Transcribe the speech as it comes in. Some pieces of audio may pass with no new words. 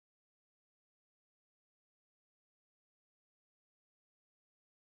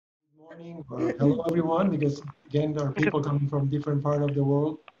Morning, or hello everyone, because again, there are people coming from different part of the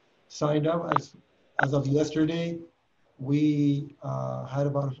world signed up. As of yesterday, we had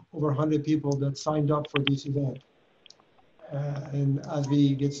about over 100 people that signed up for this event. And as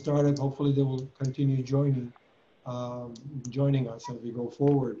we get started, hopefully they will continue um, joining us as we go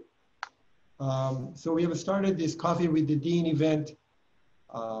forward. So we have started this Coffee with the Dean event.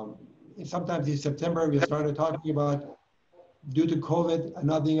 Um, Sometimes in September, we started talking about due to COVID and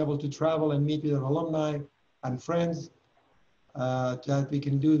not being able to travel and meet with our alumni and friends, that we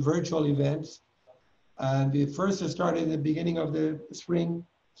can do virtual events. And we first started in the beginning of the spring,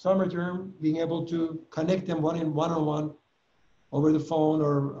 summer term, being able to connect them one-on-one over the phone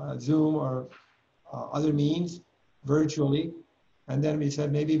or Zoom or other means virtually. And then we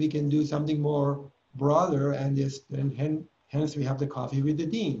said maybe we can do something more broader, and hence we have the Coffee with the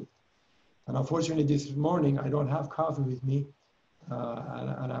Dean. And unfortunately, this morning, I don't have coffee with me,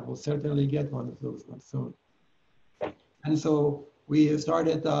 and I will certainly get one of those ones soon. And so we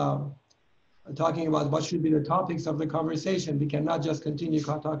started talking about what should be the topics of the conversation. We cannot just continue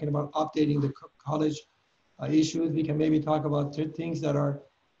talking about updating the college issues. We can maybe talk about things that are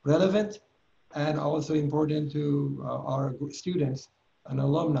relevant and also important to our students and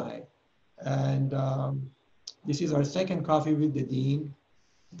alumni. And this is our second Coffee with the Dean.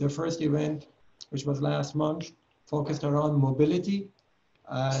 The first event, which was last month, focused around mobility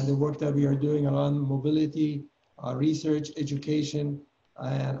and the work that we are doing around mobility, research, education,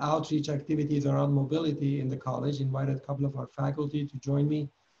 and outreach activities around mobility in the college. Invited a couple of our faculty to join me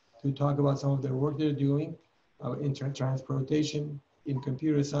to talk about some of their work they're doing in transportation, in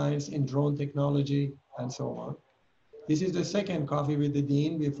computer science, in drone technology, and so on. This is the second Coffee with the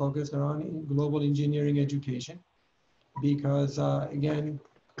Dean. We focused around global engineering education because, again,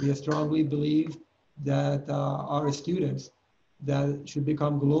 we strongly believe that our students that should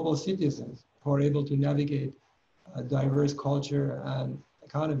become global citizens who are able to navigate a diverse culture and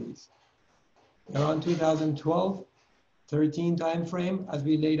economies. Around 2012, 13 timeframe, as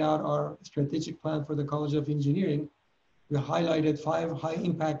we laid out our strategic plan for the College of Engineering, we highlighted 5 high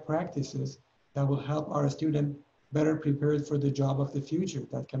impact practices that will help our student better prepared for the job of the future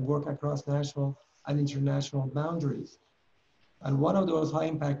that can work across national and international boundaries. And one of those high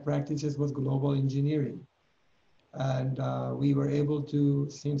impact practices was global engineering. And we were able to,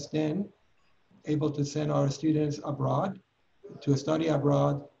 since then, able to send our students abroad, to study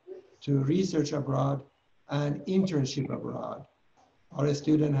abroad, to research abroad, and internship abroad. Our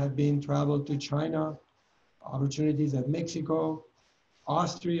students have been traveled to China, opportunities at Mexico,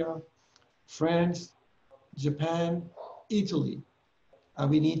 Austria, France, Japan, Italy.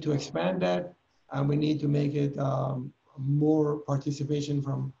 And we need to expand that, and we need to make it more participation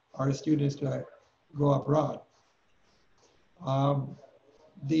from our students to go abroad.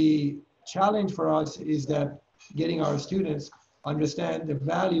 The challenge for us is that getting our students understand the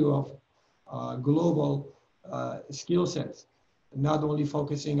value of global skill sets, not only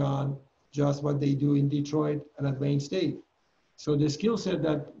focusing on just what they do in Detroit and at Wayne State. So the skill set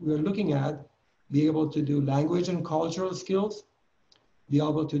that we're looking at, be able to do language and cultural skills, be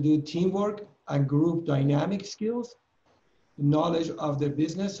able to do teamwork and group dynamic skills, knowledge of the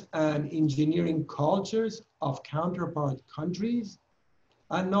business and engineering cultures of counterpart countries,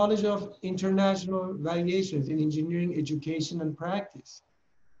 and knowledge of international variations in engineering education and practice.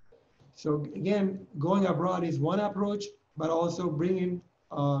 So again, going abroad is one approach, but also bringing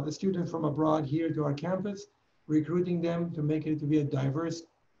students from abroad here to our campus, recruiting them to make it to be a diverse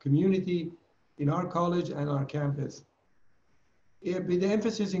community in our college and our campus. With the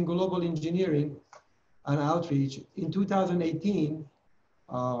emphasis in global engineering and outreach, in 2018,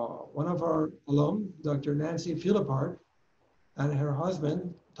 one of our alum, Dr. Nancy Philippart, and her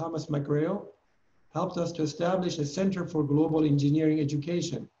husband, Thomas McGrail, helped us to establish a Center for Global Engineering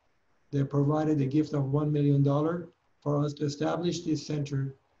Education. They provided a gift of $1 million for us to establish this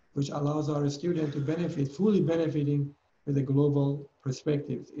center, which allows our students to benefit, fully benefiting with a global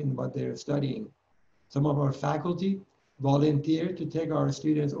perspective in what they're studying. Some of our faculty volunteer to take our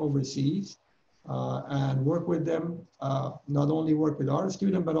students overseas and work with them, not only work with our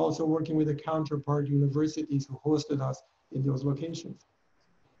students, but also working with the counterpart universities who hosted us in those locations.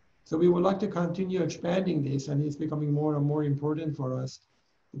 So we would like to continue expanding this, and it's becoming more and more important for us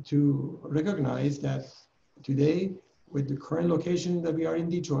to recognize that today, with the current location that we are in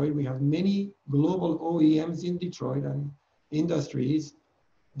Detroit, we have many global OEMs in Detroit and industries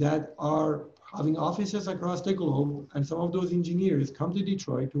that are having offices across the globe, and some of those engineers come to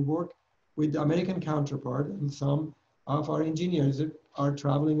Detroit to work with the American counterpart, and some of our engineers are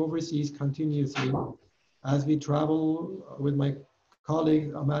traveling overseas continuously. As we travel with my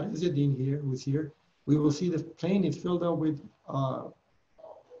colleague Ahmad Ezzeddine here, who's here, we will see the plane is filled up with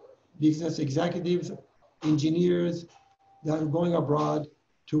business executives, engineers that are going abroad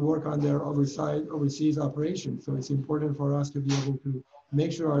to work on their overseas operations. So it's important for us to be able to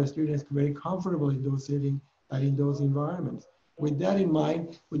make sure our students are very comfortable in those settings and in those environments. With that in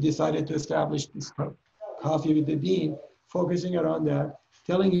mind, we decided to establish this Coffee with the Dean, focusing around that,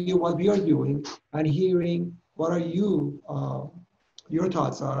 telling you what we are doing and hearing what are your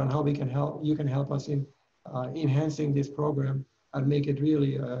thoughts are on how we can help, you can help us in enhancing this program and make it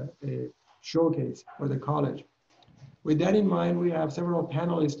really a showcase for the college. With that in mind, we have several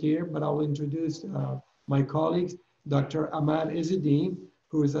panelists here, but I'll introduce my colleagues, Dr. Ahmad Ezzeddine,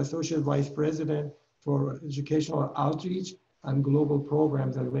 who is Associate Vice President for Educational Outreach and Global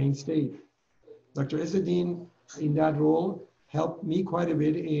Programs at Wayne State. Dr. Ezzeddine, in that role, helped me quite a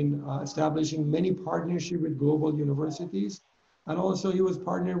bit in establishing many partnerships with global universities. And also he was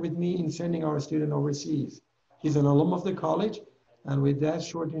partnered with me in sending our student overseas. He's an alum of the college. And with that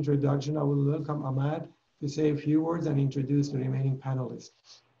short introduction, I will welcome Ahmad to say a few words and introduce the remaining panelists.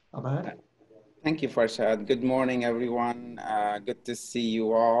 Ahmad? Thank you, Farshad. Good morning, everyone. Good to see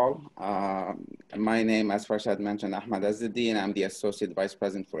you all. My name, as Farshad mentioned, Ahmad Ezzeddine. I'm the Associate Vice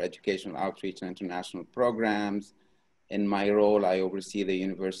President for Educational Outreach and International Programs. In my role, I oversee the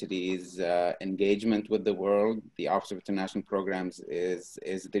university's engagement with the world. The Office of International Programs is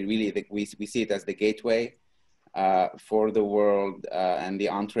we see it as the gateway for the world and the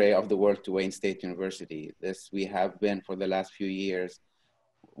entree of the world to Wayne State University. This we have been for the last few years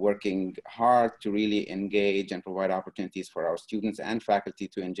working hard to really engage and provide opportunities for our students and faculty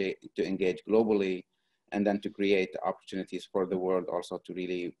to engage globally, and then to create opportunities for the world also to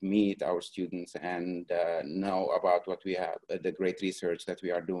really meet our students and know about what we have, the great research that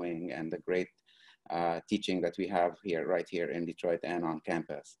we are doing and the great teaching that we have here, right here in Detroit and on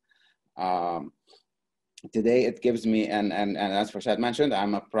campus. Today it gives me, and as Farshad mentioned,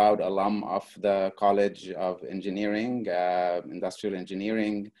 I'm a proud alum of the College of Engineering, Industrial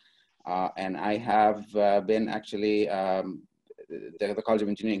Engineering, and I have been actually, the College of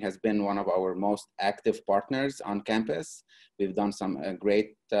Engineering has been one of our most active partners on campus. We've done some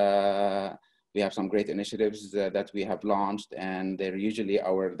we have some great initiatives that we have launched, and they're usually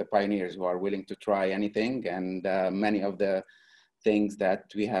the pioneers who are willing to try anything, and many of the things that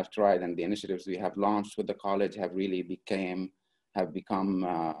we have tried and the initiatives we have launched with the college have really become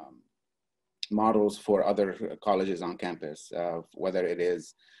models for other colleges on campus, whether it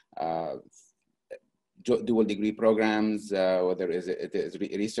is dual degree programs, whether it is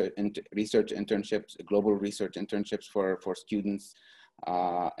research internships, global research internships for students,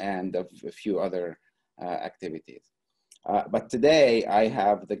 and a few other activities. But today I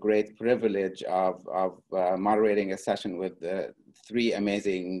have the great privilege of moderating a session with three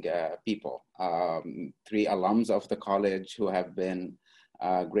amazing people, three alums of the college who have been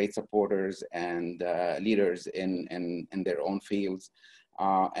great supporters and leaders in their own fields.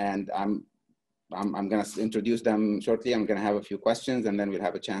 And I'm going to introduce them shortly. I'm going to have a few questions, and then we'll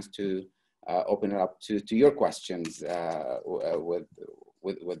have a chance to open it up to your questions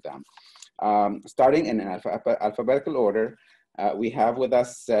with them. Starting in alphabetical order, we have with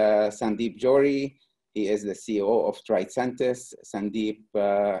us Sandeep Johri. He is the CEO of Tricentis. Sandeep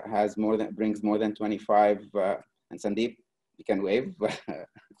brings more than 25, and Sandeep, you can wave,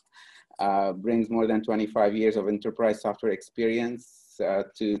 brings more than 25 years of enterprise software experience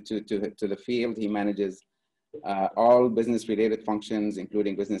to the field. He manages all business-related functions,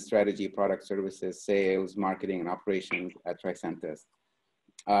 including business strategy, product services, sales, marketing, and operations at Tricentis.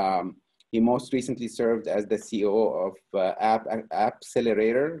 He most recently served as the CEO of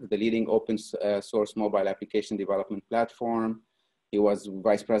Appcelerator, the leading open source mobile application development platform. He was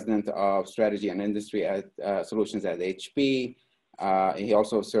Vice President of Strategy and Industry Solutions at HP. He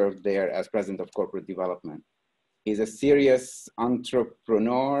also served there as President of Corporate Development. He's a serious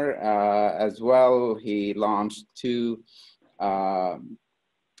entrepreneur as well. He launched two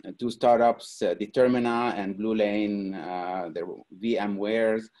startups, Determina and Blue Lane, they're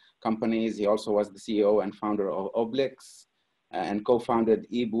VMware's companies. He also was the CEO and founder of Oblix and co-founded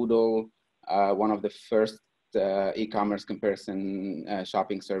eBoodle, one of the first e-commerce comparison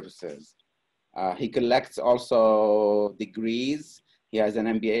shopping services. He collects also degrees. He has an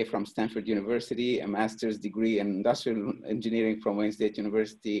MBA from Stanford University, a master's degree in industrial engineering from Wayne State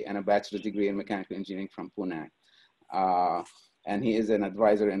University, and a bachelor's degree in mechanical engineering from Pune. And he is an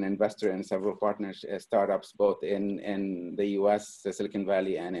advisor and investor in several startups, both in the US, Silicon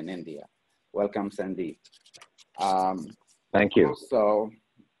Valley, and in India. Welcome, Sandeep. Thank you. So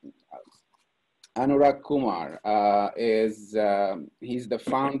Anurag Kumar he's the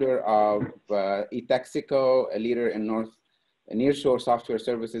founder of iTexico, a leader in nearshore software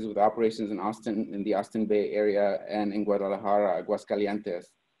services with operations in Austin, in the Austin Bay area, and in Guadalajara, Aguascalientes.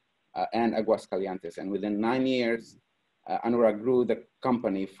 And within 9 years, Anurag grew the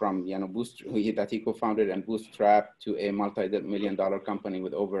company from that he co-founded and bootstrapped to a multi-million-dollar company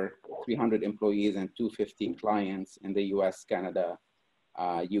with over 300 employees and 250 clients in the US, Canada,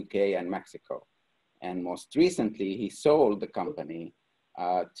 UK, and Mexico. And most recently, he sold the company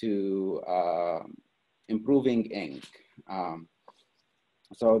to Improving Inc.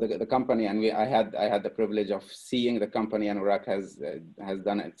 So the company, and I had the privilege of seeing the company Anurag has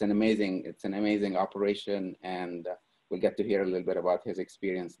done. It's an amazing operation, and we'll get to hear a little bit about his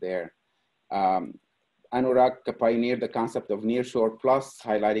experience there. Anurag pioneered the concept of Nearshore Plus,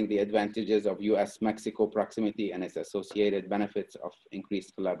 highlighting the advantages of US-Mexico proximity and its associated benefits of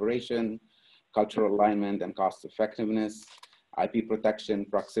increased collaboration, cultural alignment, and cost effectiveness, IP protection,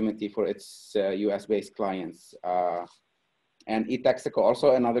 proximity for its US-based clients. And iTexico,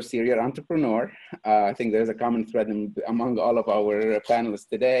 also another serial entrepreneur. I think there's a common thread among all of our panelists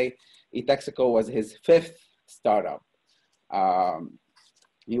today. iTexico was his 5th startup.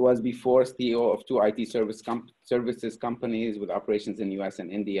 He was before CEO of 2 IT services companies with operations in US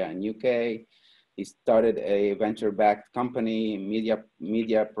and India and UK. He started a venture-backed company,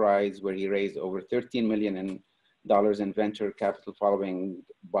 Media Prize, where he raised over $13 million in venture capital, following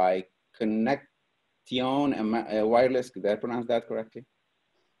by Connection Wireless. Did I pronounce that correctly?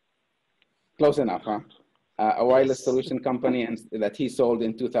 Close enough, huh? A wireless solution company that he sold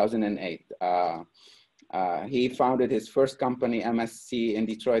in 2008. He founded his first company, MSC, in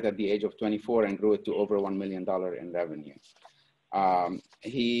Detroit at the age of 24 and grew it to over $1 million in revenue.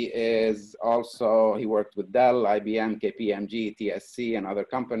 He worked with Dell, IBM, KPMG, TSC, and other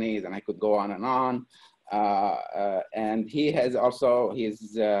companies, and I could go on and on. And he's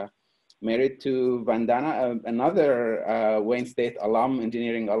married to Vandana, another Wayne State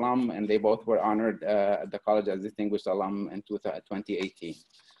engineering alum, and they both were honored at the college as distinguished alum in 2018.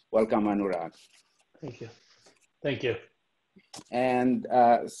 Welcome, Anurag. Thank you. Thank you. And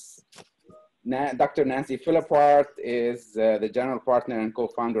Dr. Nancy Philippart is the general partner and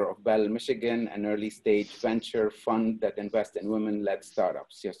co-founder of Bell Michigan, an early stage venture fund that invests in women-led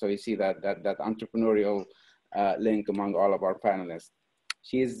startups. Yeah, so you see that entrepreneurial link among all of our panelists.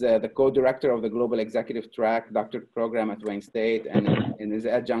 She's the co-director of the Global Executive Track Doctorate Program at Wayne State and is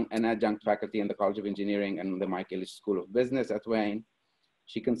an adjunct faculty in the College of Engineering and the Mike Ilitch School of Business at Wayne.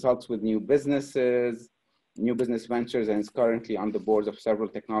 She consults with new business ventures, and is currently on the boards of several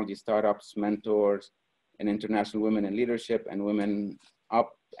technology startups, mentors in international women in leadership and women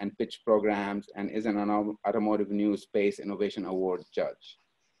up and pitch programs, and is an automotive news space innovation award judge.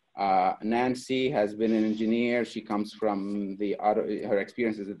 Nancy has been an engineer. She comes from her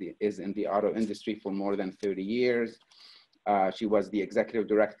experience is in the auto industry for more than 30 years. She was the executive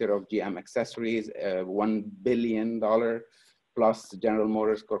director of GM Accessories, a $1 billion plus General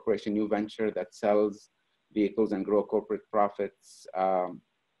Motors Corporation new venture that sells vehicles and grow corporate profits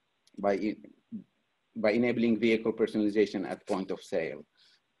by enabling vehicle personalization at point of sale.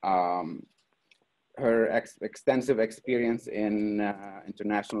 Her extensive experience in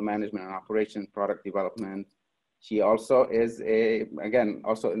international management and operation product development. She also is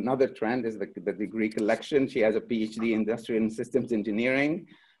also another trend is the degree collection. She has a PhD in industrial and systems engineering.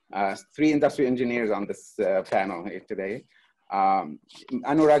 3 industrial engineers on this panel here today.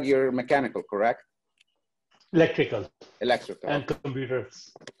 Anurag, you're mechanical, correct? Electrical. Electrical. And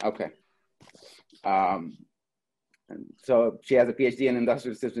computers. Okay. So she has a PhD in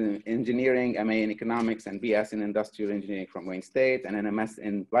industrial systems engineering, MA in economics, and BS in industrial engineering from Wayne State, and an MS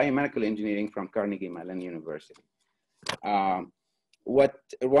in biomedical engineering from Carnegie Mellon University.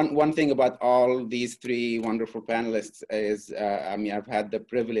 One thing about all these 3 wonderful panelists is, I've had the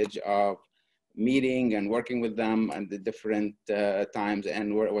privilege of meeting and working with them at the different times,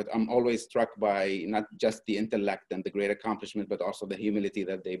 and what I'm always struck by, not just the intellect and the great accomplishment, but also the humility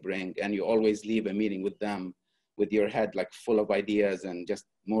that they bring. And you always leave a meeting with them with your head like full of ideas and just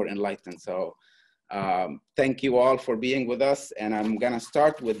more enlightened. So thank you all for being with us. And I'm gonna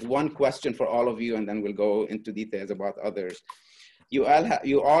start with one question for all of you, and then we'll go into details about others. You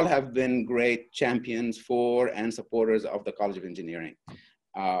all have been great champions for and supporters of the College of Engineering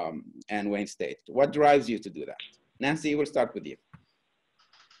and Wayne State. What drives you to do that? Nancy, we'll start with you.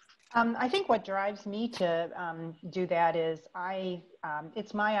 I think what drives me to do that is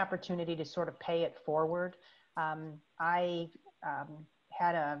it's my opportunity to sort of pay it forward. I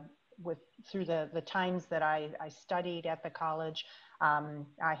had a through the times that I studied at the college,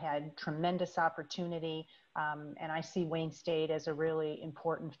 I had tremendous opportunity, and I see Wayne State as a really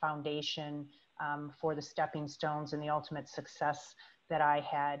important foundation for the stepping stones and the ultimate success that I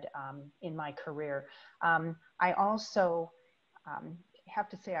had in my career. I also have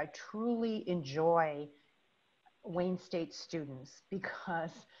to say I truly enjoy Wayne State students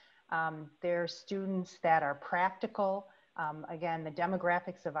because they're students that are practical. Again, the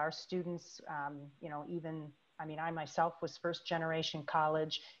demographics of our students, you know, I myself was first generation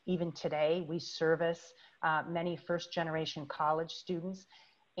college. Even today, we service many first generation college students,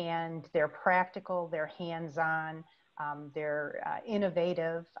 and they're practical, they're hands-on, they're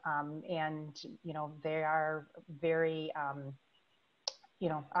innovative, and, you know, they are very, you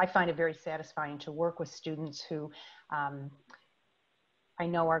know, I find it very satisfying to work with students who I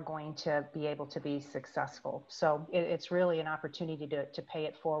know are going to be able to be successful. So it's really an opportunity to pay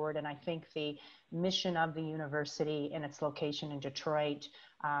it forward. And I think the mission of the university and its location in Detroit,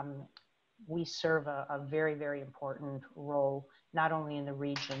 we serve a very, very important role, not only in the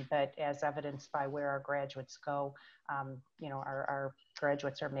region, but as evidenced by where our graduates go. You know, our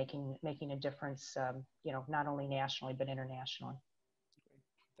graduates are making a difference, you know, not only nationally, but internationally.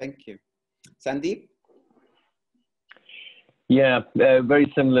 Thank you. Sandeep? Yeah, very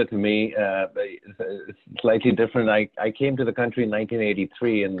similar to me, slightly different. I came to the country in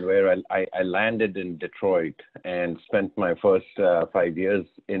 1983, and where I landed in Detroit and spent my first 5 years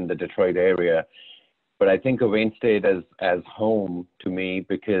in the Detroit area. But I think of Wayne State as home to me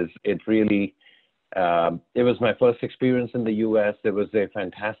because it really, it was my first experience in the US. It was a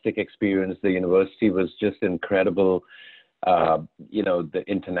fantastic experience. The university was just incredible. You know, the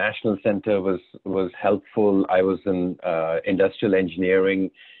International Center was helpful. I was in industrial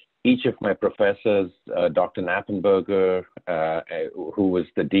engineering. Each of my professors, Dr. Knappenberger, who was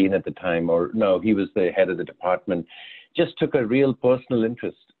the dean at the time, or no, he was the head of the department, just took a real personal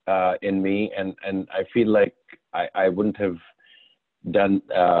interest in me. And I feel like I wouldn't have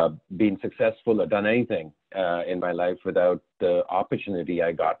been successful or done anything in my life without the opportunity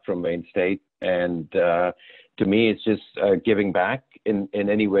I got from Wayne State. And to me, it's just giving back in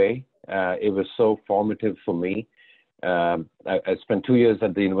any way. It was so formative for me. I spent 2 years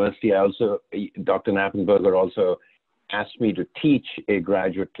at the university. Dr. Knappenberger also asked me to teach a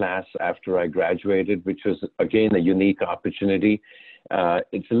graduate class after I graduated, which was, again, a unique opportunity.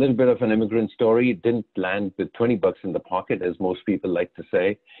 It's a little bit of an immigrant story. It didn't land with 20 bucks in the pocket, as most people like to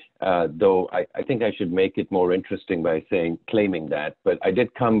say, though I think I should make it more interesting by claiming that. But I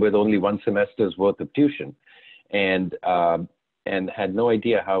did come with only 1 semester's worth of tuition, and had no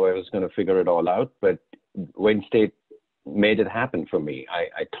idea how I was going to figure it all out. But Wayne State made it happen for me.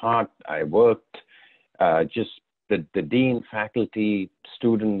 I taught, I worked, just the dean, faculty,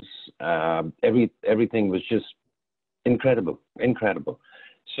 students, everything was just incredible.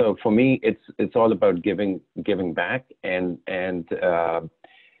 So for me, it's all about giving back and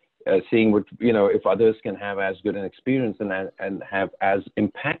seeing what, you know, if others can have as good an experience and have as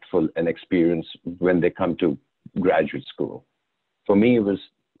impactful an experience when they come to graduate school. For me, it was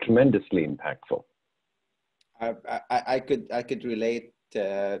tremendously impactful. I could relate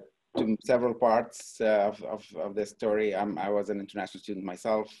to several parts of the story. I was an international student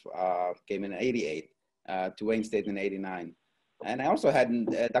myself, came in 88 to Wayne State in 89. And I also had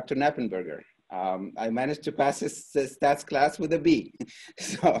Dr. Knappenberger. I managed to pass his stats class with a B.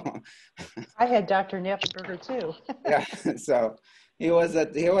 So I had Dr. Knappenberger too. Yeah, so he was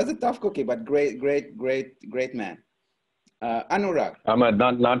a tough cookie, but great man. Anurag. Ahmad,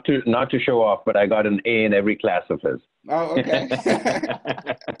 not to show off, but I got an A in every class of his. Oh, okay.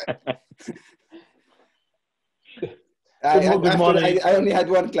 Good morning. I only had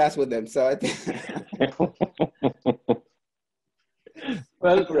 1 class with him, so I think.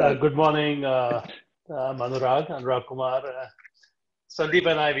 Well, good morning, Anurag Kumar. Sandeep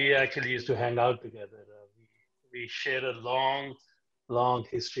and I, we actually used to hang out together. We share a long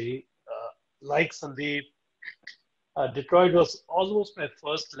history. Like Sandeep, Detroit was almost my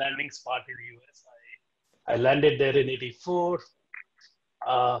first landing spot in the US. I landed there in 84.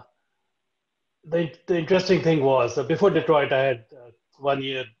 The interesting thing was, before Detroit, I had 1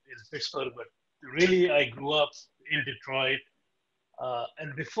 year in Pittsburgh, but really I grew up in Detroit.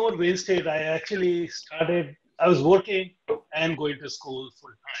 And before Wayne State, I was working and going to school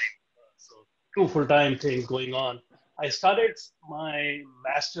full-time. So 2 full-time things going on. I started my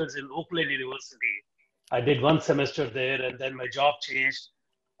master's in Oakland University. I did 1 semester there, and then my job changed,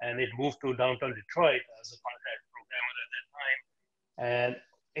 and it moved to downtown Detroit as a contract programmer at that time. And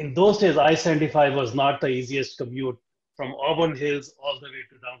in those days, I-75 was not the easiest commute from Auburn Hills all the way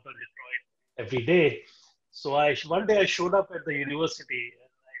to downtown Detroit every day. So one day I showed up at the university, and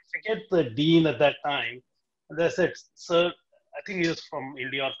I forget the dean at that time. And I said, sir, I think he was from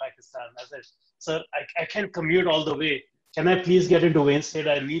India or Pakistan. I said, sir, I can't commute all the way. Can I please get into Wayne State?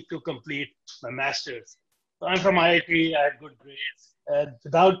 I need to complete my master's. So I'm from IIT, I had good grades. And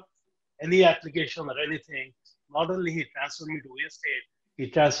without any application or anything, not only he transferred me to Wayne State, he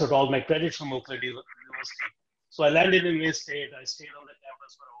transferred all my credits from Oakland University. So I landed in Wayne State. I stayed on the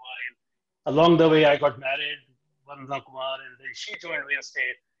campus for a while. Along the way, I got married, Anurag Kumar, and then she joined Wayne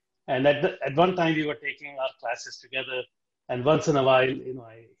State. And at one time, we were taking our classes together. And once in a while,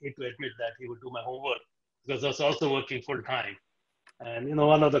 I hate to admit that he would do my homework because I was also working full time. And,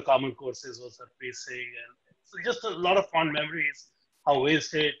 one of the common courses was pacing. And so just a lot of fond memories, how Wayne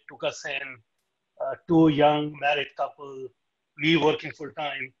State took us in, two young married couple, me working full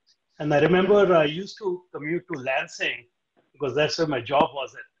time. And I remember I used to commute to Lansing because that's where my job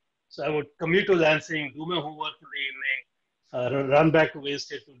was at. So I would commute to Lansing, do my homework in the evening, run back to Wayne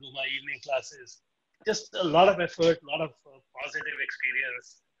State to do my evening classes. Just a lot of effort, a lot of positive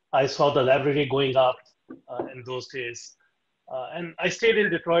experience. I saw the library going up in those days. And I stayed in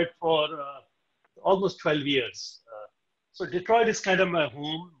Detroit for almost 12 years. So Detroit is kind of my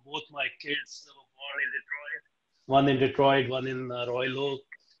home. Both my kids were born in Detroit. One in Detroit, one in Royal Oak.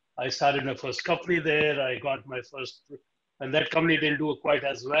 I started my first company there. I got my first, and that company didn't do quite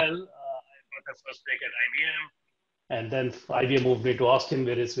as well. I got my first break at IBM. And then IBM moved me to Austin,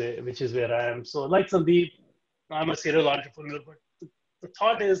 which is where I am. So like Sandeep, I'm a serial entrepreneur, but the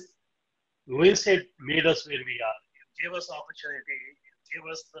thought is Wayne State made us where we are. It gave us opportunity. It gave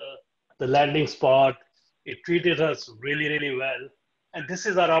us the landing spot. It treated us really, really well. And this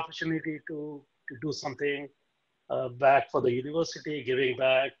is our opportunity to do something back for the university, giving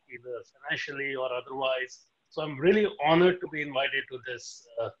back either financially or otherwise. So I'm really honored to be invited to this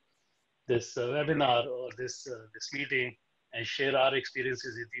webinar or this meeting and share our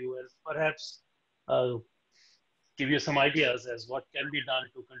experiences with you and perhaps give you some ideas as what can be done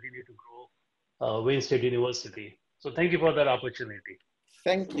to continue to grow Wayne State University. So thank you for that opportunity.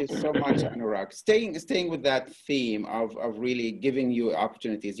 Thank you so much, Anurag. Staying with that theme of really giving you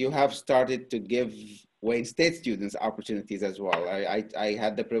opportunities, you have started to give Wayne State students opportunities as well. I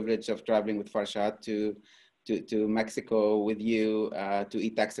had the privilege of traveling with Farshad to Mexico with you, to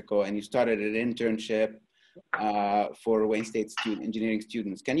iTexico, and you started an internship for Wayne State engineering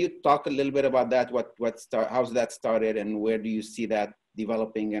students. Can you talk a little bit about that? How's that started, and where do you see that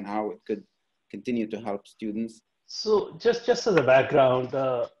developing, and how it could continue to help students? So just as a background,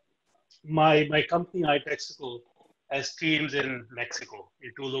 my company iTexico has teams in Mexico,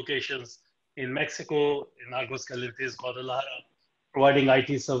 in 2 locations. In Mexico, in Aguascalientes, Guadalajara, providing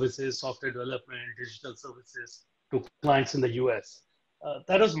IT services, software development, digital services to clients in the US.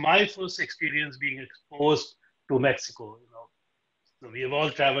 That was my first experience being exposed to Mexico. So we have all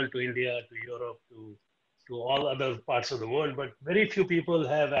traveled to India, to Europe, to all other parts of the world, but very few people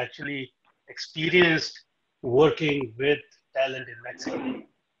have actually experienced working with talent in Mexico.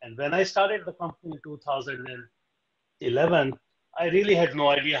 And when I started the company in 2011, I really had no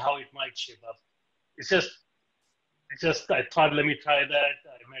idea how it might shape up. It's just I thought, let me try that.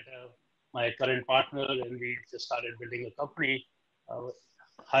 I met my current partner, and we just started building a company,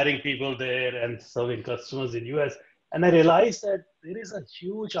 hiring people there and serving customers in US. And I realized that there is a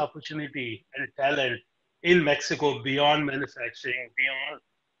huge opportunity and talent in Mexico beyond manufacturing, beyond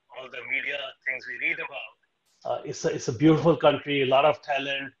all the media things we read about. It's a beautiful country, a lot of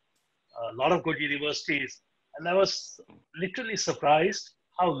talent, a lot of good universities. And I was literally surprised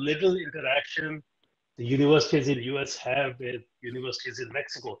how little interaction the universities in the US have with universities in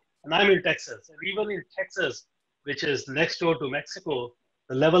Mexico. And I'm in Texas. And even in Texas, which is next door to Mexico,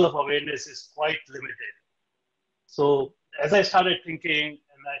 the level of awareness is quite limited. So as I started thinking,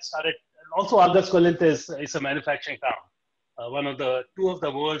 and also Aguascalientes is a manufacturing town. 2 of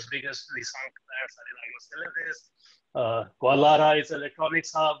the world's biggest Nissan plants are in Aguascalientes. Guadalajara is an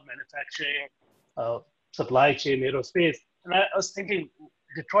electronics hub, manufacturing, supply chain, aerospace. And I was thinking,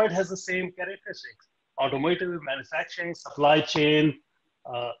 Detroit has the same characteristics: automotive, manufacturing, supply chain.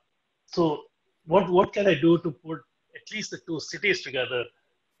 So what can I do to put at least the 2 cities together?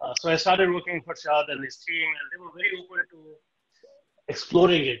 So I started working for Farshad and his team, and they were very open to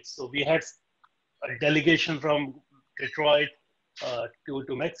exploring it. So we had a delegation from Detroit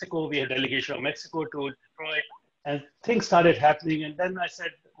to Mexico. We had a delegation from Mexico to Detroit, and things started happening. And then I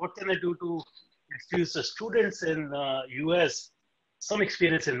said, what can I do to infuse the students in US some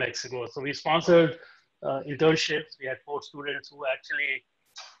experience in Mexico? So we sponsored internships. We had 4 students who actually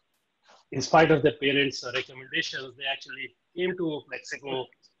in spite of their parents' recommendations, they actually came to Mexico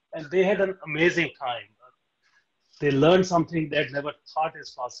and they had an amazing time. They learned something they had never thought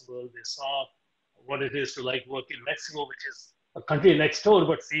is possible. They saw what it is to like work in Mexico, which is a country next door,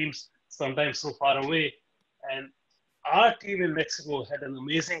 but seems sometimes so far away. And our team in Mexico had an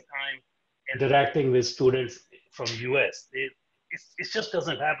amazing time interacting with students from US. It just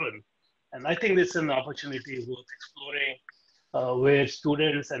doesn't happen. And I think it's an opportunity worth exploring, where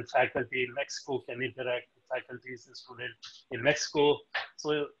students and faculty in Mexico can interact with faculties and students in Mexico.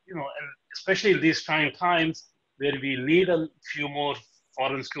 So, you know, and especially in these trying times where we need a few more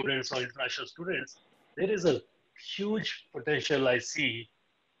foreign students or international students, there is a huge potential I see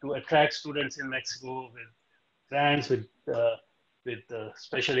to attract students in Mexico with grants, with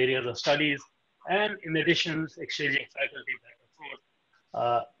special areas of studies, and in addition, exchanging faculty back and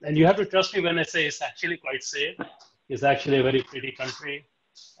forth. And you have to trust me when I say it's actually quite safe. It's actually a very pretty country,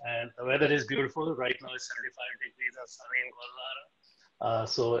 and the weather is beautiful. Right now it's 75 degrees and sunny in Guadalajara.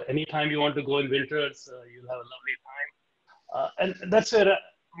 So anytime you want to go in winters, you'll have a lovely time. And that's where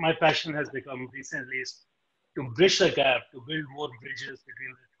my passion has become recently, is to bridge the gap, to build more bridges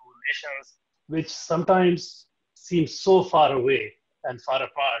between the two nations, which sometimes seems so far away and far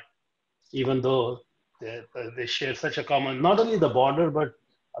apart, even though they share such a common, not only the border, but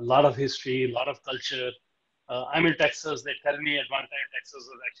a lot of history, a lot of culture. I'm in Texas. They tell me at one time Texas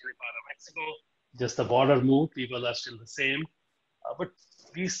was actually part of Mexico. Just the border moved. People are still the same. But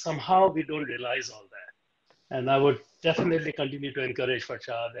we don't realize all that. And I would definitely continue to encourage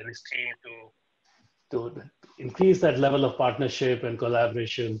Farshad and his team to increase that level of partnership and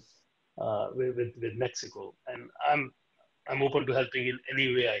collaboration with Mexico. And I'm open to helping in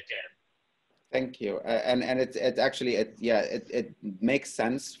any way I can. Thank you. And it's actually, it makes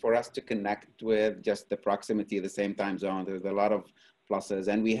sense for us to connect with just the proximity of the same time zone. There's a lot of pluses,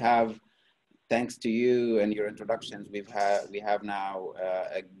 and we have, thanks to you and your introductions, we have now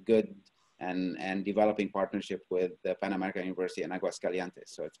a good and developing partnership with the Pan American University in Aguascalientes.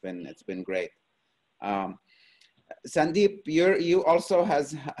 So it's been great. Sandeep, you also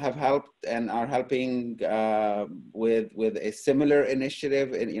have helped and are helping with a similar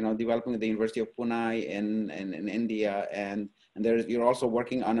initiative in developing the University of Pune in India, and you're also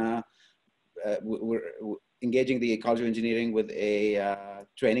working on we're engaging the College of Engineering with a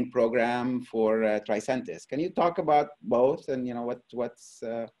training program for Tricentis. Can you talk about both, and what's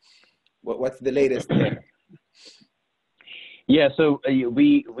the latest there? Yeah, so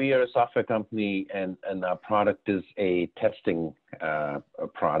we are a software company, and our product is a testing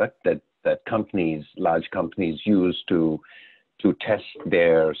product that large companies use to test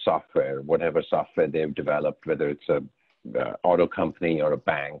their software, whatever software they've developed, whether it's a auto company or a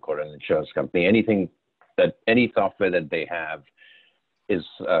bank or an insurance company, any software that they have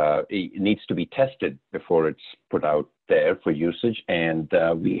it needs to be tested before it's put out there for usage, and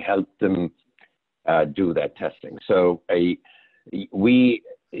we help them do that testing. So we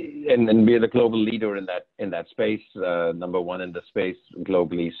are the global leader in that space, number one in the space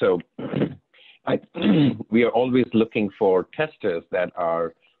globally. So we are always looking for testers that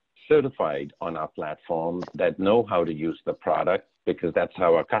are certified on our platform, that know how to use the product, because that's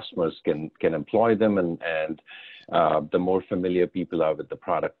how our customers can employ them, and the more familiar people are with the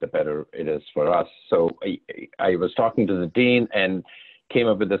product, the better it is for us. So I was talking to the dean and came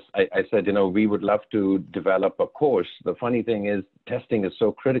up with this. I said, we would love to develop a course. The funny thing is, testing is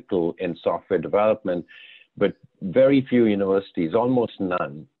so critical in software development, but very few universities, almost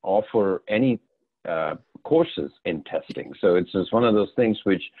none, offer any courses in testing. So it's just one of those things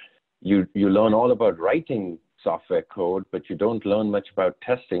which you learn all about writing software code, but you don't learn much about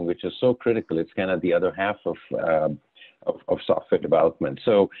testing, which is so critical. It's kind of the other half of software development.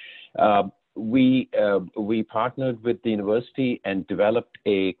 So we partnered with the university and developed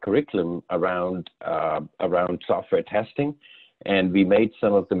a curriculum around software testing, and we made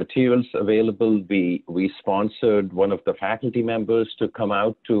some of the materials available. We sponsored one of the faculty members to come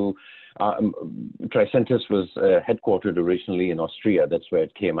out to. Tricentis was headquartered originally in Austria. That's where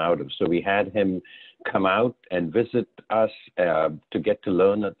it came out of. So we had him come out and visit us to get to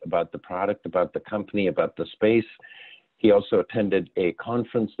learn about the product, about the company, about the space. He also attended a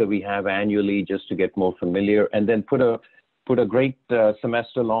conference that we have annually just to get more familiar, and then put a great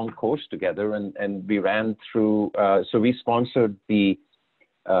semester-long course together, and we ran through. So we sponsored the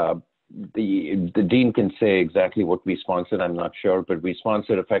dean can say exactly what we sponsored. I'm not sure, but we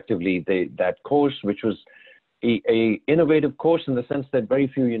sponsored effectively that course, which was a innovative course in the sense that very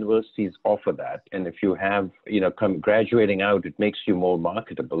few universities offer that. And if you have, graduating out, it makes you more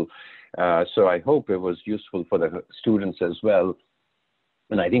marketable. So I hope it was useful for the students as well.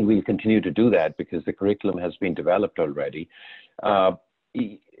 And I think we'll continue to do that because the curriculum has been developed already.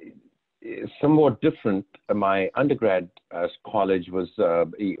 Somewhat different. My undergrad college was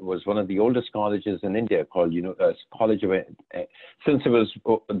one of the oldest colleges in India, called College of. Since it was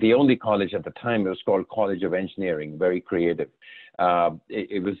the only college at the time, it was called College of Engineering. Very creative.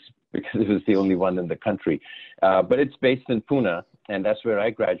 It was because it was the only one in the country, but it's based in Pune, and that's where I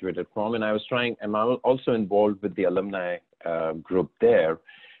graduated from. And I'm also involved with the alumni group there.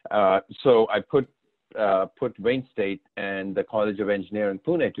 So I put Wayne State and the College of Engineering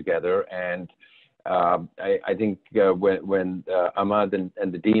Pune together, and I think when Ahmad and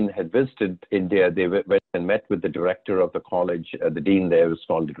the dean had visited India, they went and met with the director of the college. The dean there was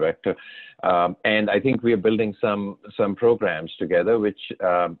called the director, and I think we are building some programs together, which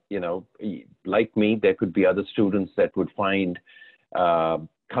like me, there could be other students that would find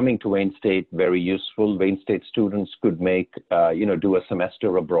coming to Wayne State very useful. Wayne State students could make, do a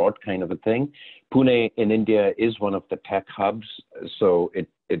semester abroad kind of a thing. Pune in India is one of the tech hubs, so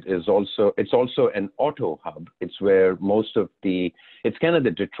it's also an auto hub. It's where it's kind of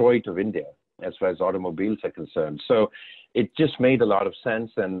the Detroit of India as far as automobiles are concerned. So it just made a lot of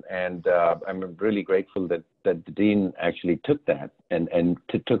sense, and I'm really grateful that the dean actually took that and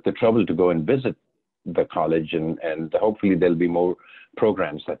took the trouble to go and visit the college, and hopefully there'll be more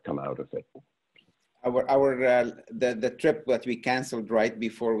programs that come out of it. The trip that we canceled right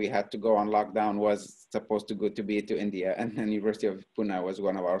before we had to go on lockdown was supposed to be to India, and the University of Pune was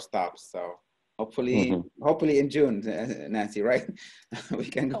one of our stops. So hopefully in June, Nancy, right? We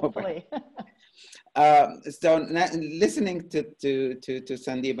can go hopefully. Back. So listening to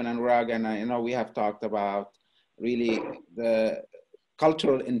Sandeep and Anurag, and I know we have talked about really the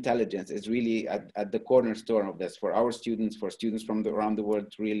cultural intelligence is really at the cornerstone of this for our students, for students from around the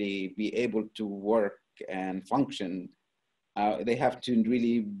world to really be able to work and function. They have to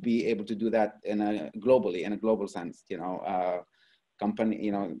really be able to do that in a global sense, company,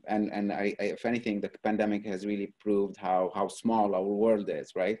 and if anything, the pandemic has really proved how small our world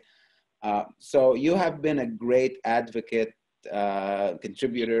is, right? So you have been a great advocate,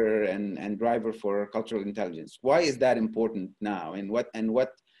 contributor and driver for cultural intelligence. Why is that important now, and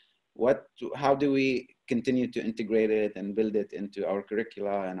how do we continue to integrate it and build it into our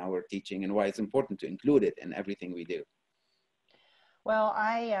curricula and our teaching, and why it's important to include it in everything we do? Well,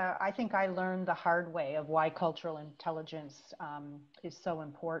 I think I learned the hard way of why cultural intelligence is so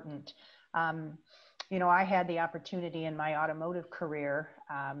important. I had the opportunity in my automotive career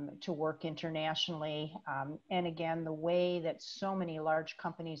to work internationally. And again, the way that so many large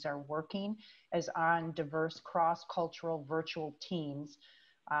companies are working is on diverse cross-cultural virtual teams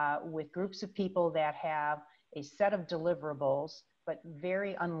with groups of people that have a set of deliverables, but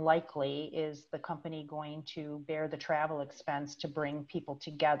very unlikely is the company going to bear the travel expense to bring people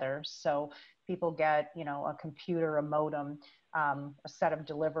together. So people get, a computer, a modem, a set of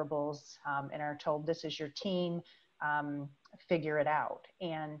deliverables, and are told, this is your team, figure it out.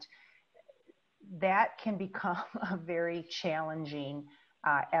 And that can become a very challenging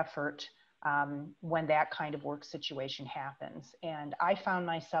effort when that kind of work situation happens. And I found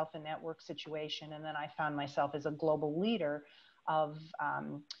myself in that work situation, and then I found myself as a global leader of,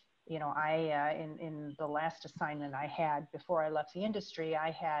 in the last assignment I had before I left the industry,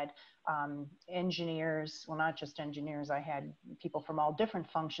 I had engineers, well, not just engineers, I had people from all different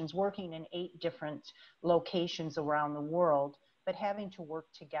functions working in 8 different locations around the world, but having to work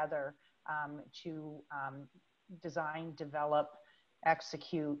together to design, develop,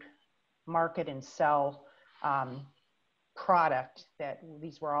 execute, market, and sell product. That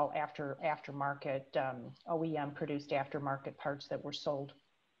these were all aftermarket OEM produced aftermarket parts that were sold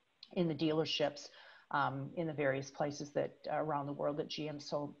in the dealerships in the various places that around the world that GM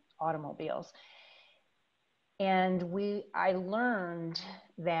sold automobiles. And I learned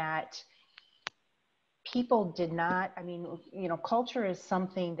that people did not, culture is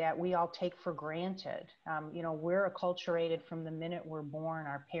something that we all take for granted. We're acculturated from the minute we're born.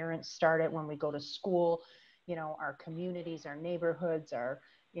 Our parents start it when we go to school. Our communities, our neighborhoods, our,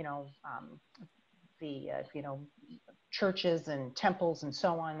 churches and temples and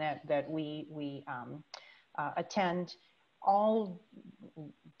so on that we attend all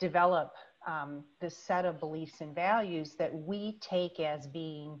develop this set of beliefs and values that we take as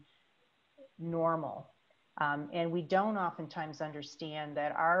being normal. And we don't oftentimes understand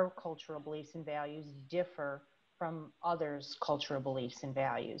that our cultural beliefs and values differ from others' cultural beliefs and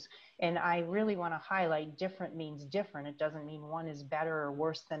values. And I really want to highlight different means different. It doesn't mean one is better or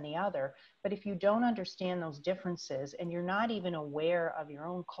worse than the other. But if you don't understand those differences and you're not even aware of your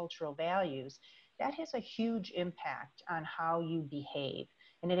own cultural values, that has a huge impact on how you behave.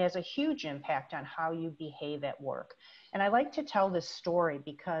 and it has a huge impact on how you behave at work. And I like to tell this story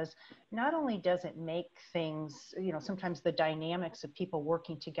because not only does it make things, sometimes the dynamics of people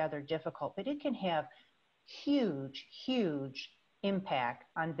working together difficult, but it can have huge, huge impact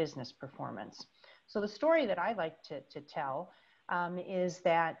on business performance. So the story that I like to tell is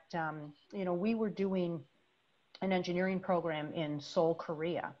that, we were doing an engineering program in Seoul,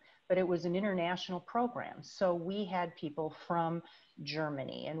 Korea, but it was an international program. So we had people from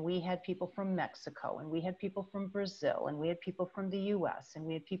Germany, and we had people from Mexico, and we had people from Brazil, and we had people from the US, and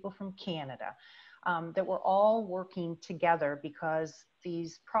we had people from Canada, that were all working together because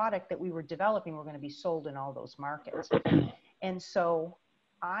these product that we were developing were going to be sold in all those markets. And so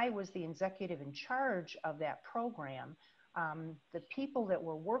I was the executive in charge of that program. The people that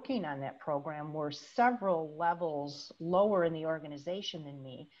were working on that program were several levels lower in the organization than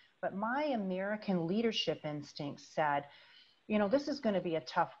me, but my American leadership instinct said, this is going to be a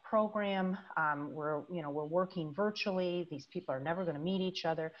tough program. We're working virtually. These people are never going to meet each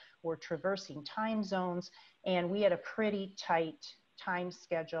other. We're traversing time zones, and we had a pretty tight time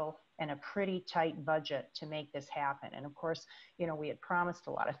schedule and a pretty tight budget to make this happen. And of course, we had promised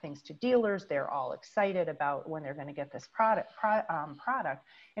a lot of things to dealers. They're all excited about when they're going to get this product.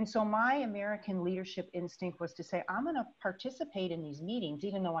 And so my American leadership instinct was to say, I'm going to participate in these meetings,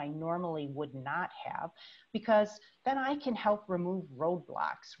 even though I normally would not have, because then I can help remove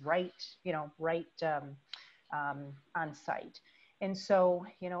roadblocks right on site. And so,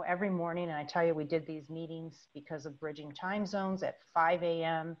 every morning, and I tell you, we did these meetings because of bridging time zones at 5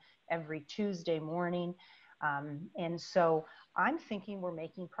 a.m. every Tuesday morning. And so I'm thinking we're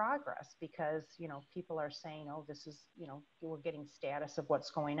making progress because, people are saying, oh, this is, we're getting status of what's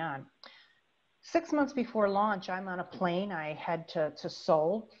going on. 6 months before launch, I'm on a plane. I head to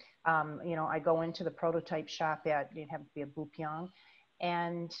Seoul. I go into the prototype shop it happened to be a Bupyeong,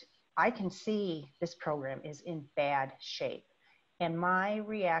 and I can see this program is in bad shape. And my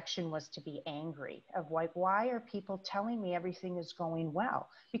reaction was to be angry of like, why are people telling me everything is going well?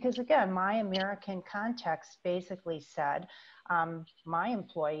 Because again, my American context basically said, my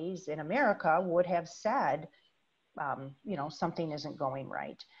employees in America would have said, something isn't going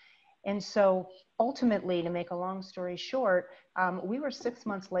right. And so ultimately, to make a long story short, we were 6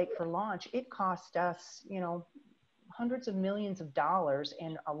 months late for launch. It cost us, hundreds of millions of dollars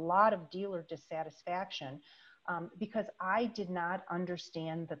and a lot of dealer dissatisfaction. Because I did not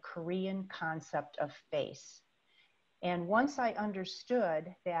understand the Korean concept of face. And once I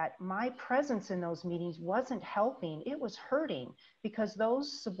understood that my presence in those meetings wasn't helping, it was hurting, because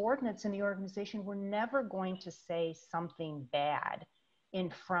those subordinates in the organization were never going to say something bad in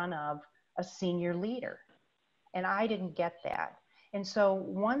front of a senior leader. And I didn't get that. And so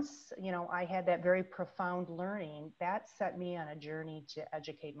once, I had that very profound learning, that set me on a journey to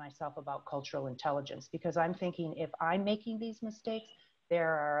educate myself about cultural intelligence, because I'm thinking, if I'm making these mistakes,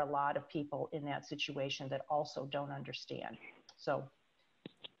 there are a lot of people in that situation that also don't understand. So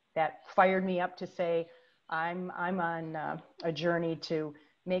that fired me up to say, I'm on a journey to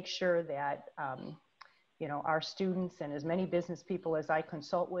make sure that, our students and as many business people as I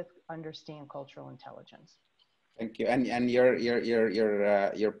consult with understand cultural intelligence. Thank you. And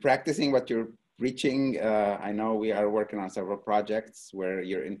you're practicing what you're preaching. I know we are working on several projects where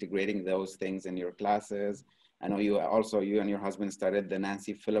you're integrating those things in your classes. I know you and your husband started the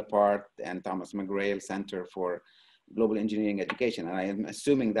Nancy Philippart and Thomas McGrail Center for Global Engineering Education, and I am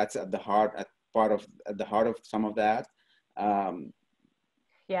assuming that's at the heart of some of that.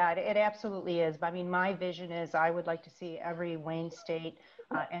 Yeah, it absolutely is. I mean, my vision is I would like to see every Wayne State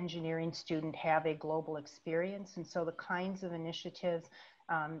engineering student have a global experience. And so the kinds of initiatives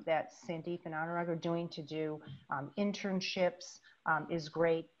that Sandeep and Anurag are doing to do internships is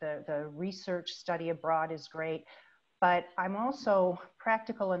great. The research study abroad is great. But I'm also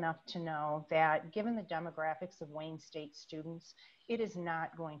practical enough to know that given the demographics of Wayne State students, it is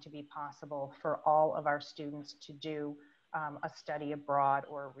not going to be possible for all of our students to do a study abroad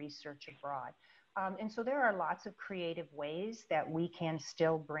or a research abroad. And so there are lots of creative ways that we can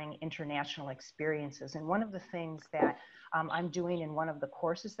still bring international experiences. And one of the things that I'm doing in one of the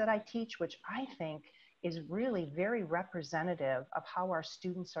courses that I teach, which I think is really very representative of how our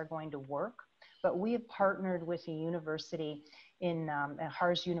students are going to work, but we have partnered with a university in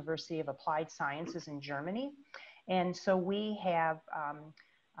Harz University of Applied Sciences in Germany. And so we have,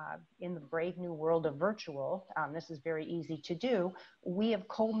 in the brave new world of virtual, this is very easy to do, we have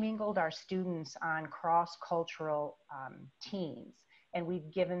commingled our students on cross-cultural teams, and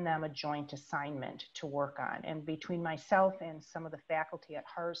we've given them a joint assignment to work on. And between myself and some of the faculty at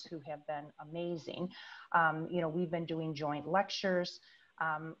Harz who have been amazing, we've been doing joint lectures.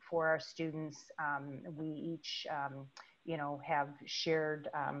 for our students. We each, have shared,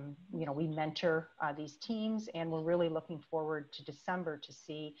 we mentor these teams, and we're really looking forward to December to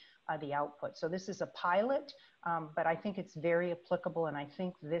see the output. So this is a pilot, but I think it's very applicable, and I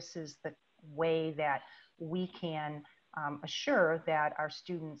think this is the way that we can assure that our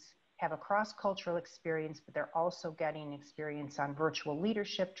students have a cross-cultural experience, but they're also getting experience on virtual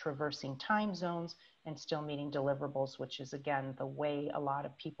leadership, traversing time zones, and still meeting deliverables, which is, again, the way a lot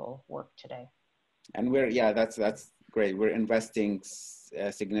of people work today. And that's great. We're investing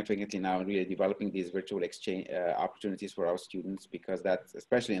significantly now in really developing these virtual exchange opportunities for our students, because that's,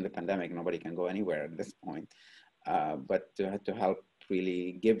 especially in the pandemic, nobody can go anywhere at this point, but to help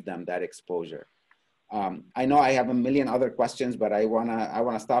really give them that exposure. I know I have a million other questions, but I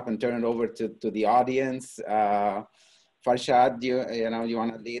wanna stop and turn it over to the audience. Farshad, you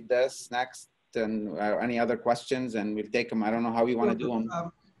wanna lead this next, and any other questions, and we'll take them. I don't know how you wanna do them.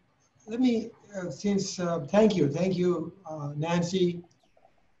 Let me, thank you, Nancy,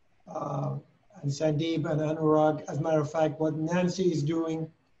 and Sandeep and Anurag. As a matter of fact, what Nancy is doing,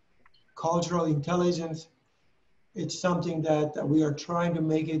 cultural intelligence, it's something that we are trying to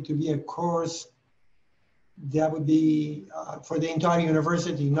make it to be a course that would be for the entire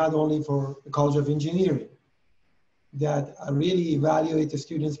university, not only for the College of Engineering, that really evaluate the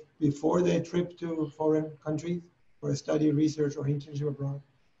students before their trip to foreign countries for a study, research, or internship abroad,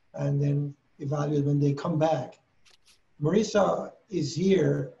 and then evaluate when they come back. Marissa is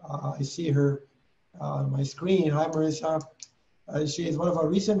here. I see her on my screen. Hi, Marissa. She is one of our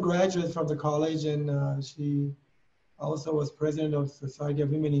recent graduates from the college, and she also was president of Society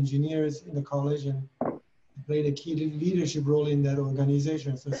of Women Engineers in the college and played a key leadership role in that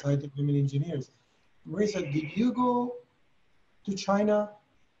organization, Society of Women Engineers. Marissa, did you go to China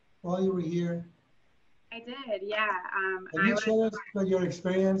while you were here? I did, yeah. Can you share us your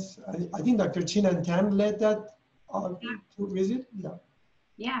experience? I think Dr. Chin and Tan led that visit. Yeah.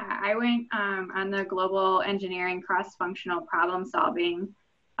 Yeah, I went on the Global Engineering Cross-Functional Problem Solving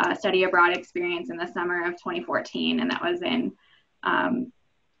Study Abroad experience in the summer of 2014, and that was in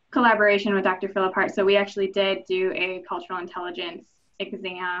collaboration with Dr. Philippart. So we actually did do a cultural intelligence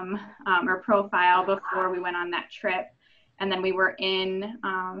exam or profile before we went on that trip. And then we were in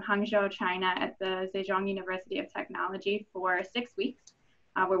Hangzhou, China at the Zhejiang University of Technology for 6 weeks,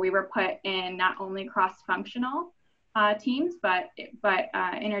 where we were put in not only cross-functional teams, but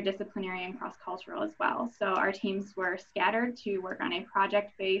interdisciplinary and cross-cultural as well. So our teams were scattered to work on a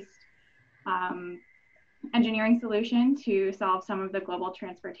project-based engineering solution to solve some of the global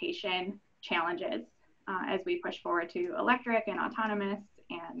transportation challenges as we push forward to electric and autonomous.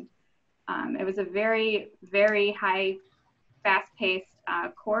 And it was a very, very high, fast-paced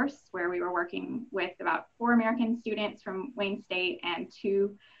course where we were working with about 4 American students from Wayne State and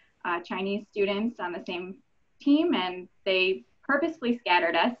 2 Chinese students on the same team, and they purposefully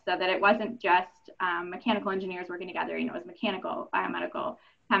scattered us so that it wasn't just mechanical engineers working together. You know, it was mechanical, biomedical,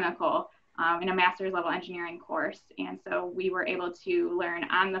 chemical, in a master's level engineering course. And so we were able to learn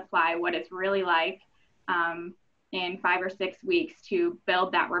on the fly what it's really like in 5 or 6 weeks to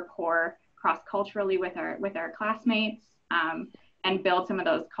build that rapport cross-culturally with our classmates, and build some of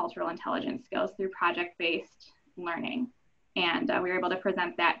those cultural intelligence skills through project-based learning. And we were able to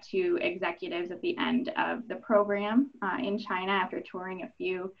present that to executives at the end of the program in China after touring a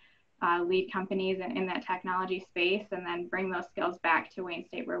few lead companies in that technology space, and then bring those skills back to Wayne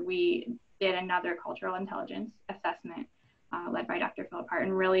State, where we did another cultural intelligence assessment led by Dr. Philippart,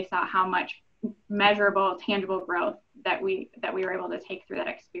 and really saw how much measurable, tangible growth that we were able to take through that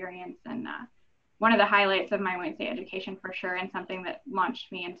experience. And one of the highlights of my Wayne State education for sure, and something that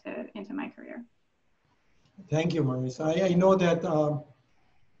launched me into my career. Thank you, Marissa. I know that,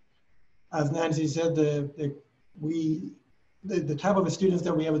 as Nancy said, the type of students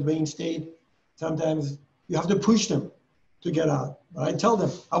that we have at Wayne State, sometimes you have to push them to get out. But I tell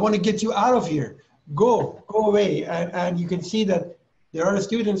them, I want to get you out of here. Go away. And you can see that there are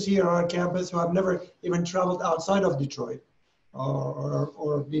students here on our campus who have never even traveled outside of Detroit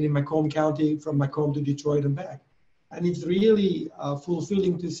or been in Macomb County, from Macomb to Detroit and back. And it's really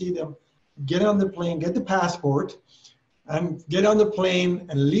fulfilling to see them get on the plane, get the passport, and get on the plane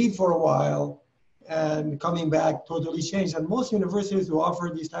and leave for a while, and coming back totally changed. And most universities who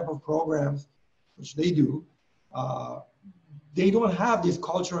offer these type of programs, which they do, they don't have this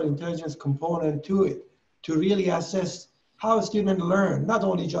cultural intelligence component to it to really assess how students learn, not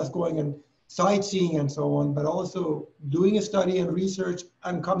only just going and sightseeing and so on, but also doing a study and research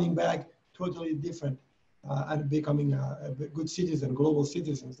and coming back totally different and becoming a good citizen, global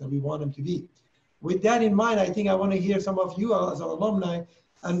citizens that we want them to be. with that in mind, I think I want to hear some of you as alumni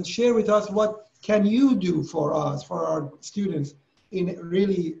and share with us what can you do for us, for our students, in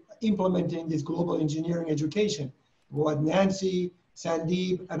really implementing this global engineering education. What Nancy,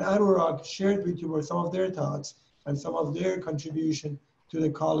 Sandeep, and Anurag shared with you were some of their thoughts and some of their contribution to the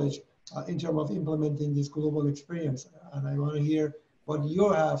college in terms of implementing this global experience. And I want to hear what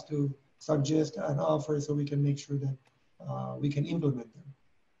you have to suggest and offer so we can make sure that we can implement them.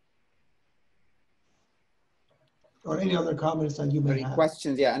 Or any other comments that you may Any have.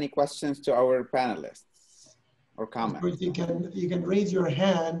 questions? Yeah, any questions to our panelists or comments? Of course, you can raise your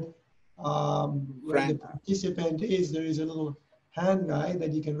hand. Where the participant is, there is a little hand guy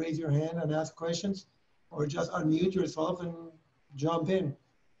that you can raise your hand and ask questions, or just unmute yourself and jump in.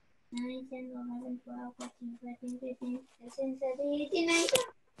 9, 10, 11, 12, 14, 15, 16, 17, 18, 19.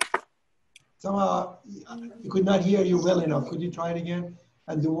 Somehow, you could not hear you well enough. Could you try it again?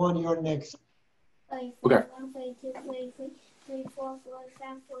 And the one you're next. 5, 4, Okay. 1, 5, 2, 5, 3, 3, 4,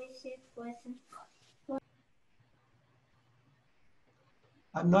 5, 6, 7.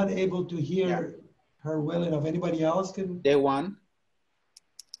 I'm not able to hear her well enough. Anybody else can? Dewan.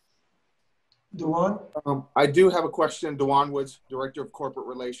 Dewan? I do have a question. Dewan Woods, Director of Corporate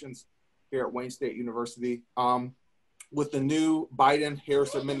Relations here at Wayne State University. With the new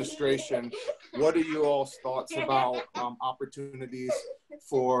Biden-Harris administration, what are you all's thoughts about opportunities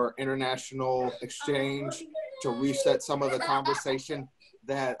for international exchange to reset some of the conversation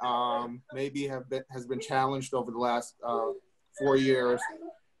that maybe has been challenged over the last 4 years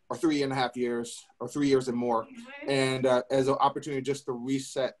or 3.5 years or 3 years and more, and as an opportunity just to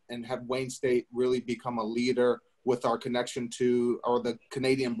reset and have Wayne State really become a leader with our connection to the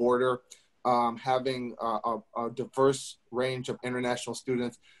Canadian border, having a diverse range of international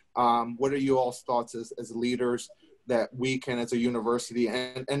students. What are you all's thoughts as leaders that we can, as a university,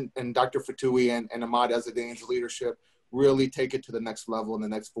 and Dr. Fotouhi and Ahmad Ezzeddine's leadership, really take it to the next level in the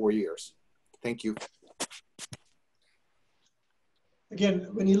next 4 years? Thank you. Again,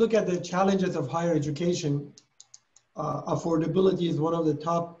 when you look at the challenges of higher education, affordability is one of the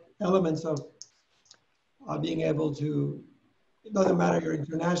top elements of being able to, it doesn't matter you're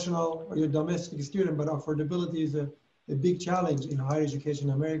international or you're domestic student, but affordability is a big challenge in higher education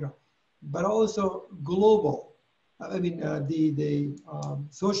in America, but also global. I mean, the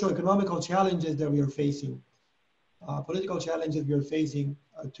socio-economical challenges that we are facing, political challenges we are facing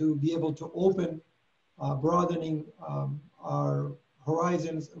to be able to open, broadening our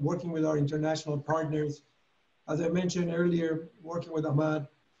horizons, working with our international partners. As I mentioned earlier, working with Ahmad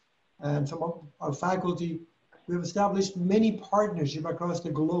and some of our faculty, we have established many partnerships across the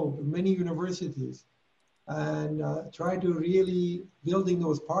globe, with many universities, and try to really building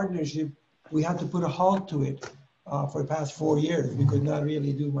those partnerships. We had to put a halt to it for the past 4 years. We could not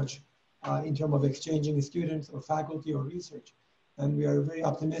really do much in terms of exchanging students or faculty or research. And we are very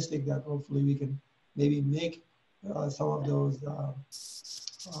optimistic that hopefully we can maybe make some of those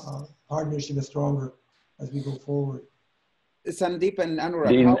partnerships stronger as we go forward. Sandeep and Anurag.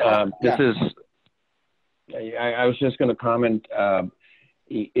 Dean, I was just going to comment.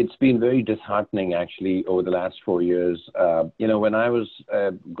 It's been very disheartening, actually, over the last 4 years. You know, when I was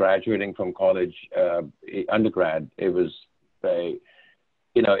graduating from college, undergrad, it was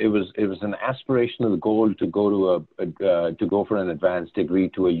it was an aspirational goal to go to go for an advanced degree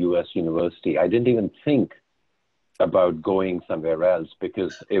to a U.S. university. I didn't even think about going somewhere else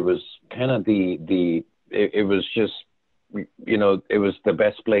because it was kind of it was just, you know, it was the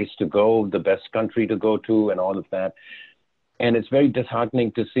best place to go, the best country to go to, and all of that. And it's very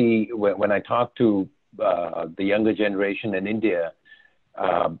disheartening to see when I talk to the younger generation in India,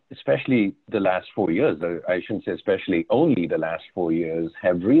 especially the last 4 years, I shouldn't say especially, only the last 4 years,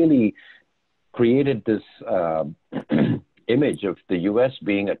 have really created this image of the US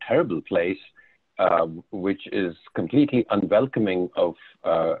being a terrible place, which is completely unwelcoming of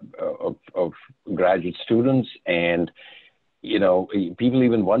graduate students. And, you know, people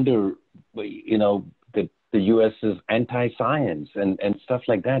even wonder, you know, that the US is anti-science and stuff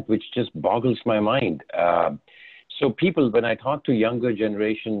like that, which just boggles my mind. So people, when I talk to younger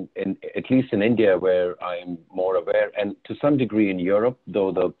generation, at least in India, where I'm more aware, and to some degree in Europe,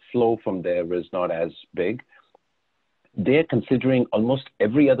 though the flow from there is not as big, they're considering almost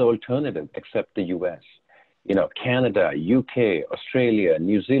every other alternative except the US. You know, Canada, UK, Australia,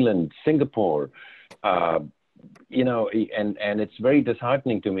 New Zealand, Singapore, you know, and it's very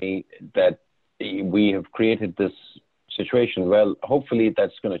disheartening to me that we have created this situation. Well, hopefully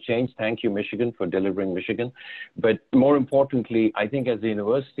that's going to change. Thank you, Michigan, for delivering Michigan. But more importantly, I think as a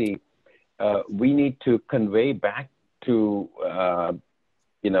university, we need to convey back to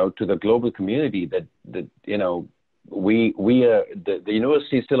to the global community that the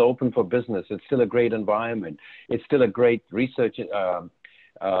university is still open for business. It's still a great environment. It's still a great research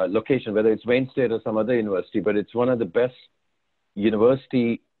location, whether it's Wayne State or some other university, but it's one of the best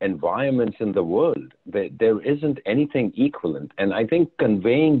university environments in the world. There isn't anything equivalent. And I think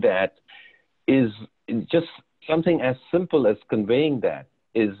conveying that is just something as simple as conveying that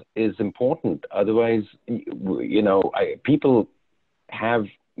is important. Otherwise, people have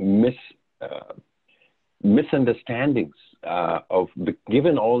misunderstandings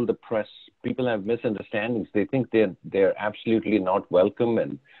given all the press. People have misunderstandings. They think they're absolutely not welcome,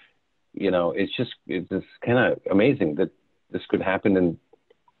 and it's kind of amazing that this could happen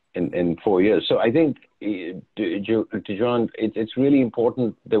in 4 years. So I think, John, it's really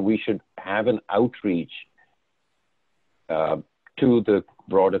important that we should have an outreach to the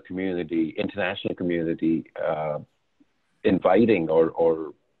broader community, international community, inviting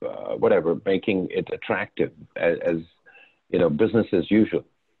or whatever, making it attractive as business as usual.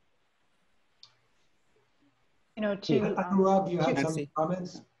 Anurag, you have some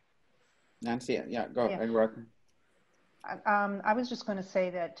comments? Nancy, yeah, go ahead, Anurag. I was just going to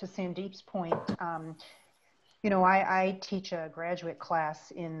say that to Sandeep's point, I teach a graduate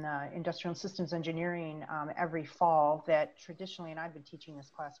class in industrial and systems engineering every fall that traditionally, and I've been teaching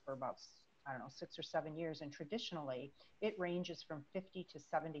this class for about, 6 or 7 years, and traditionally it ranges from 50 to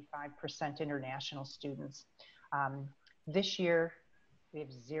 75% international students. This year, we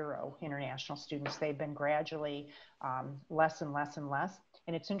have 0 international students. They've been gradually less and less and less.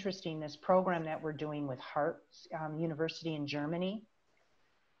 And it's interesting, this program that we're doing with Hart University in Germany,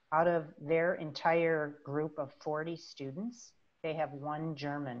 out of their entire group of 40 students, they have 1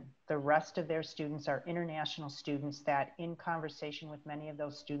 German. The rest of their students are international students that, in conversation with many of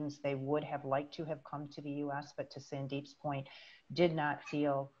those students, they would have liked to have come to the US, but to Sandeep's point, did not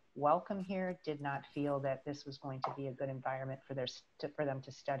feel welcome here, did not feel that this was going to be a good environment for them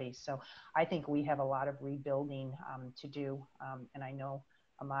to study. So I think we have a lot of rebuilding to do. And I know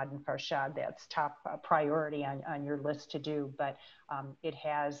Ahmad and Farshad, that's top priority on your list to do, but it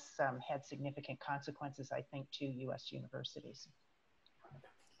has had significant consequences, I think, to US universities.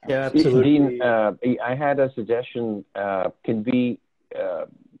 Yeah, absolutely. Dean, I had a suggestion. Can we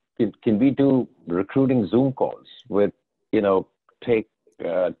do recruiting Zoom calls with, take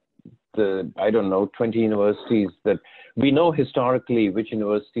 20 universities that we know historically which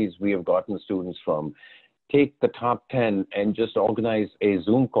universities we have gotten students from. Take the top 10 and just organize a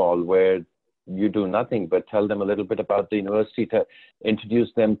Zoom call where you do nothing but tell them a little bit about the university, to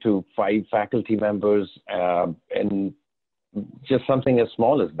introduce them to 5 faculty members, and just something as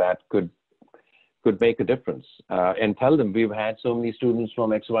small as that could make a difference. And tell them we've had so many students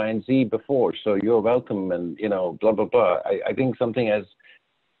from X, Y, and Z before, so you're welcome, and blah, blah, blah. I think something as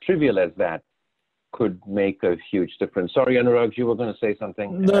trivial as that could make a huge difference. Sorry, Anurag, you were going to say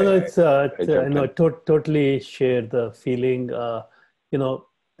something. No, totally share the feeling.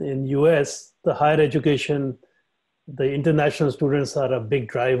 In US, the higher education, the international students are a big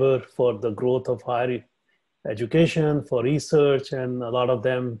driver for the growth of higher education, for research, and a lot of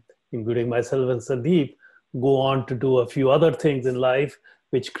them, including myself and Sandeep, go on to do a few other things in life,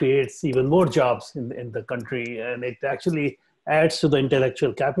 which creates even more jobs in the country. And it actually adds to the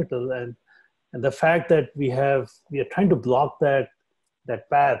intellectual capital. And the fact that we are trying to block that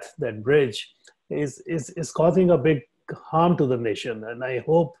path, that bridge, is causing a big harm to the nation. And I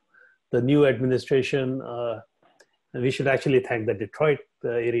hope the new administration, and we should actually thank the Detroit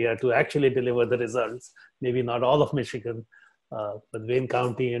area to actually deliver the results. Maybe not all of Michigan, but Wayne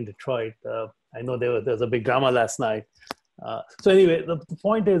County and Detroit. I know there was a big drama last night. So anyway, the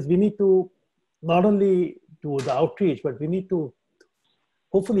point is we need to not only do the outreach, but we need to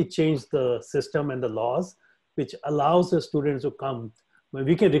hopefully change the system and the laws, which allows the students to come. Well,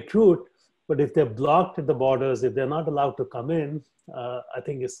 we can recruit, but if they're blocked at the borders, if they're not allowed to come in, I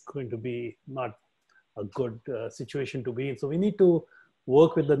think it's going to be not a good situation to be in. So we need to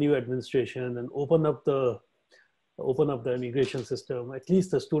work with the new administration and open up the immigration system, at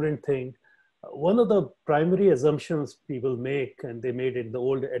least the student thing. One of the primary assumptions people make, and they made in the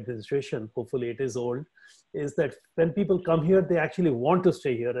old administration, hopefully it is old, is that when people come here, they actually want to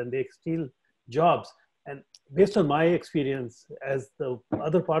stay here and they steal jobs. And based on my experience, as the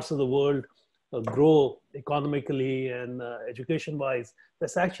other parts of the world grow economically and education-wise,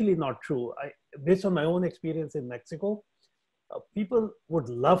 that's actually not true. Based on my own experience in Mexico, people would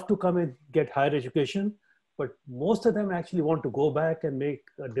love to come and get higher education, but most of them actually want to go back and make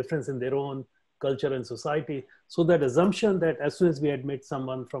a difference in their own culture and society. So that assumption that as soon as we admit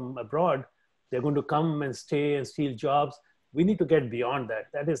someone from abroad, they're going to come and stay and steal jobs, we need to get beyond that.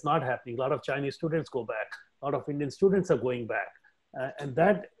 That is not happening. A lot of Chinese students go back. A lot of Indian students are going back. And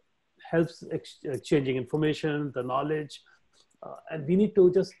that helps exchanging information, the knowledge. And we need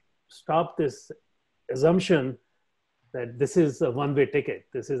to just stop this assumption that this is a one-way ticket.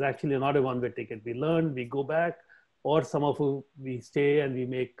 This is actually not a one-way ticket. We learn, we go back, or some of who we stay and we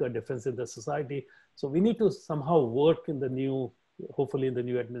make a difference in the society. So we need to somehow work in the new, hopefully in the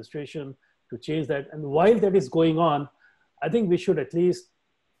new administration, to change that. And while that is going on, I think we should at least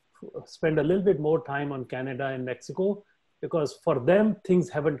spend a little bit more time on Canada and Mexico, because for them, things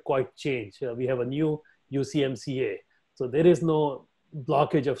haven't quite changed. We have a new UCMCA. So there is no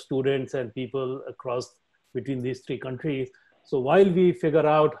blockage of students and people across between these three countries. So while we figure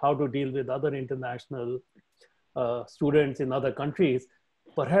out how to deal with other international students in other countries,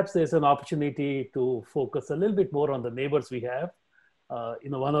 perhaps there's an opportunity to focus a little bit more on the neighbors we have.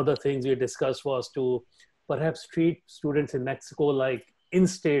 One of the things we discussed was to perhaps treat students in Mexico like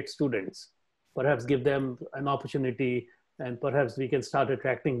in-state students, perhaps give them an opportunity, and perhaps we can start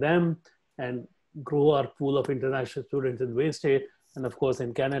attracting them and grow our pool of international students in Wayne State. And of course,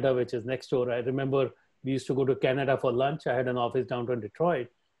 in Canada, which is next door, I remember we used to go to Canada for lunch. I had an office downtown Detroit.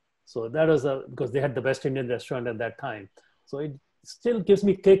 So that was because they had the best Indian restaurant at that time. So it still gives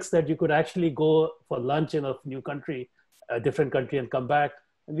me kicks that you could actually go for lunch in a new country, a different country, and come back.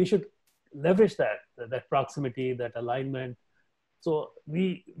 And we should leverage that proximity, that alignment. So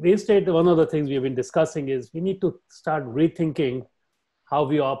Wayne State, one of the things we've been discussing is we need to start rethinking how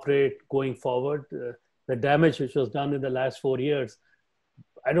we operate going forward. The damage which was done in the last 4 years,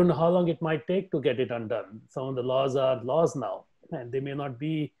 I don't know how long it might take to get it undone. Some of the laws are laws now, and they may not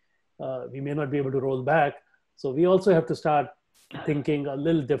be, we may not be able to roll back. So we also have to start thinking a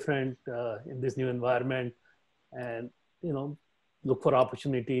little different in this new environment, and look for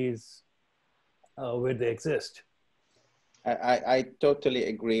opportunities where they exist. I totally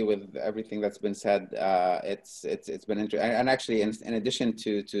agree with everything that's been said. It's been interesting, and actually, in addition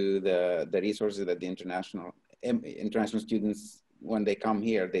to the resources that the international students, when they come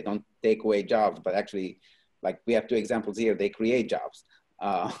here, they don't take away jobs, but actually, like we have two examples here, they create jobs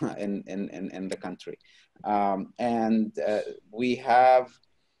in the country, and we have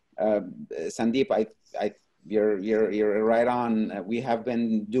Sandeep. You're right on. We have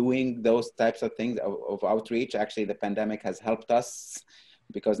been doing those types of things of outreach. Actually, the pandemic has helped us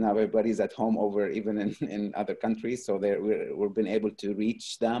because now everybody's at home even in other countries. So we've been able to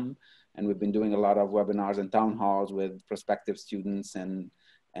reach them, and we've been doing a lot of webinars and town halls with prospective students, and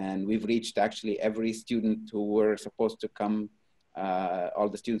we've reached actually every student who were supposed to come, all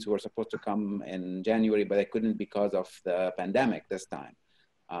the students who were supposed to come in January, but they couldn't because of the pandemic this time.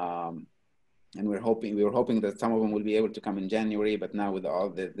 And we were hoping that some of them will be able to come in January, but now with all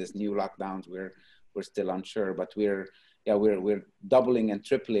this new lockdowns, we're still unsure. But we're doubling and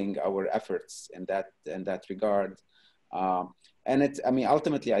tripling our efforts in that regard. And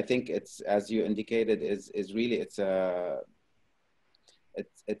ultimately, I think it's, as you indicated, is really it's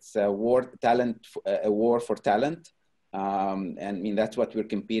a war for talent. And that's what we're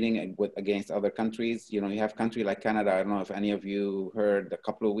competing against other countries. You have a country like Canada. I don't know if any of you heard a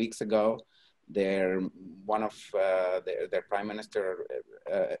couple of weeks ago. One of their prime minister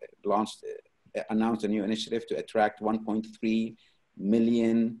announced a new initiative to attract 1.3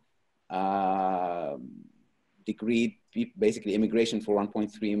 million basically immigration for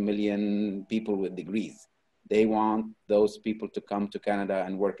 1.3 million people with degrees. They want those people to come to Canada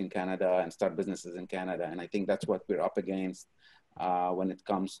and work in Canada and start businesses in Canada. And I think that's what we're up against when it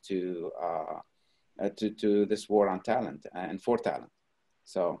comes to this war on talent and for talent.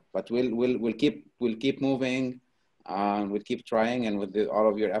 So, but we'll keep moving, we'll keep trying, and with all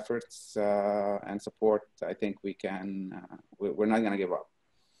of your efforts and support, I think we can. We're not going to give up.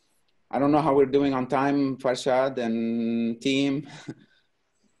 I don't know how we're doing on time, Farshad and team.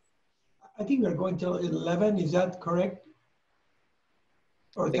 I think we're going till 11. Is that correct?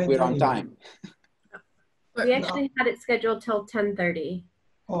 Or I think we're on time. We actually had it scheduled till 10:30.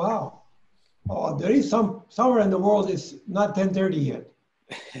 Oh wow! Oh, there is somewhere in the world it's not 10:30 yet.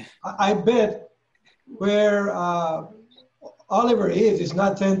 I bet where Oliver is, it's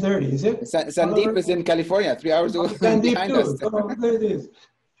not 10:30, is it? Sandeep is in California, 3 hours behind us. So there it is.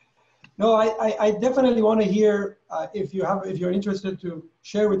 No, I definitely want to hear if you're interested to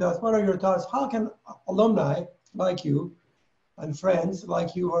share with us, what are your thoughts? How can alumni like you and friends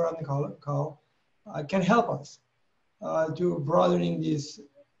like you who are on the call can help us to broadening this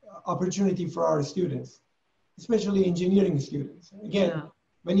opportunity for our students, especially engineering students? Again,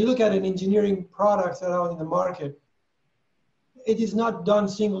 when you look at an engineering products that are out in the market, it is not done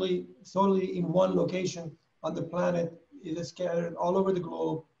solely in one location on the planet. is scattered all over the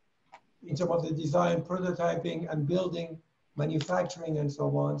globe in terms of the design, prototyping, and building, manufacturing, and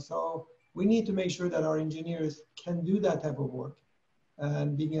so on. So we need to make sure that our engineers can do that type of work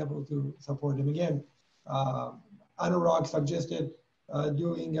and being able to support them. Again, Anurag suggested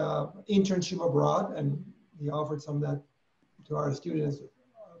doing internship abroad, and he offered some of that to our students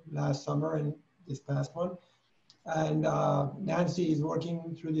last summer and this past one. And Nancy is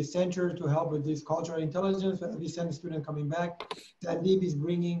working through the center to help with this cultural intelligence. We send students coming back. Sandeep is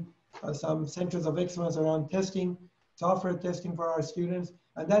bringing some centers of excellence around testing, software testing for our students.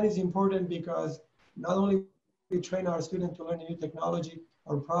 And that is important because not only we train our students to learn a new technology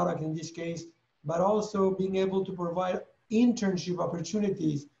or product in this case, but also being able to provide internship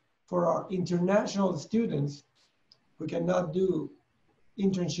opportunities for our international students who cannot do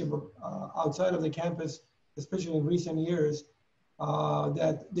internship outside of the campus, especially in recent years,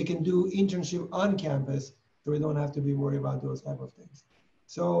 that they can do internship on campus, so we don't have to be worried about those type of things.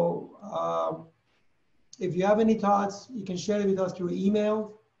 So if you have any thoughts, you can share it with us through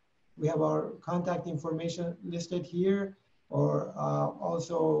email. We have our contact information listed here, or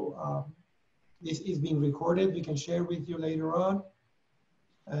also this is being recorded. We can share with you later on.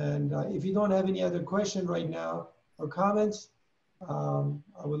 And if you don't have any other question right now or comments,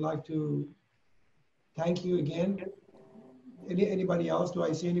 I would like to thank you again. Anybody else? Do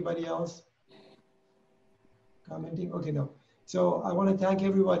I see anybody else commenting? Okay, no. So I want to thank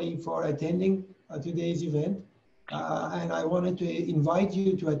everybody for attending today's event. And I wanted to invite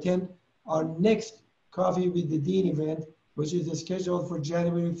you to attend our next Coffee with the Dean event, which is scheduled for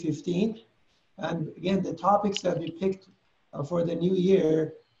January 15th. And again, the topics that we picked for the new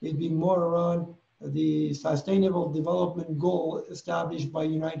year will be more around the Sustainable Development Goal established by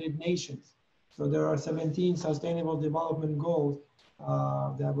United Nations. So there are 17 Sustainable Development Goals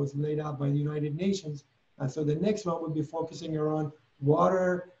that was laid out by the United Nations. And so the next one would be focusing around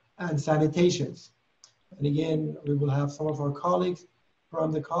water and sanitations. And again, we will have some of our colleagues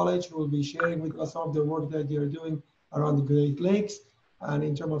from the college who will be sharing with us some of the work that they are doing around the Great Lakes and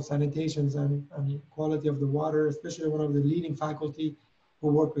in terms of sanitations and quality of the water, especially one of the leading faculty who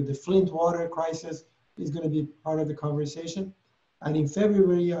work with the Flint water crisis is going to be part of the conversation. And in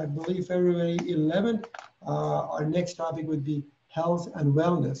February, I believe February 11th, our next topic would be health and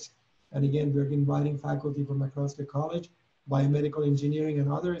wellness. And again, we're inviting faculty from across the college, biomedical engineering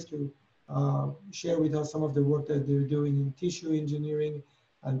and others to share with us some of the work that they're doing in tissue engineering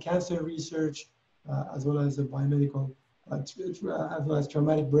and cancer research, as well as the biomedical, as well as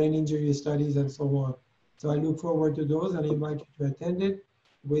traumatic brain injury studies and so on. So I look forward to those and invite you to attend it.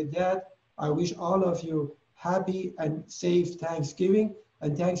 With that, I wish all of you happy and safe Thanksgiving.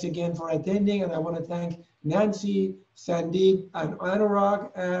 And thanks again for attending. And I want to thank Nancy, Sandeep, and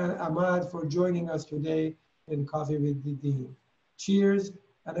Anurag and Ahmad for joining us today in Coffee with the Dean. Cheers,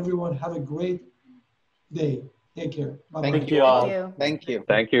 and everyone have a great day. Take care. Bye-bye. Thank you all. Thank you.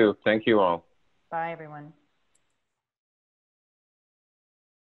 Thank you. Thank you all. Bye, everyone.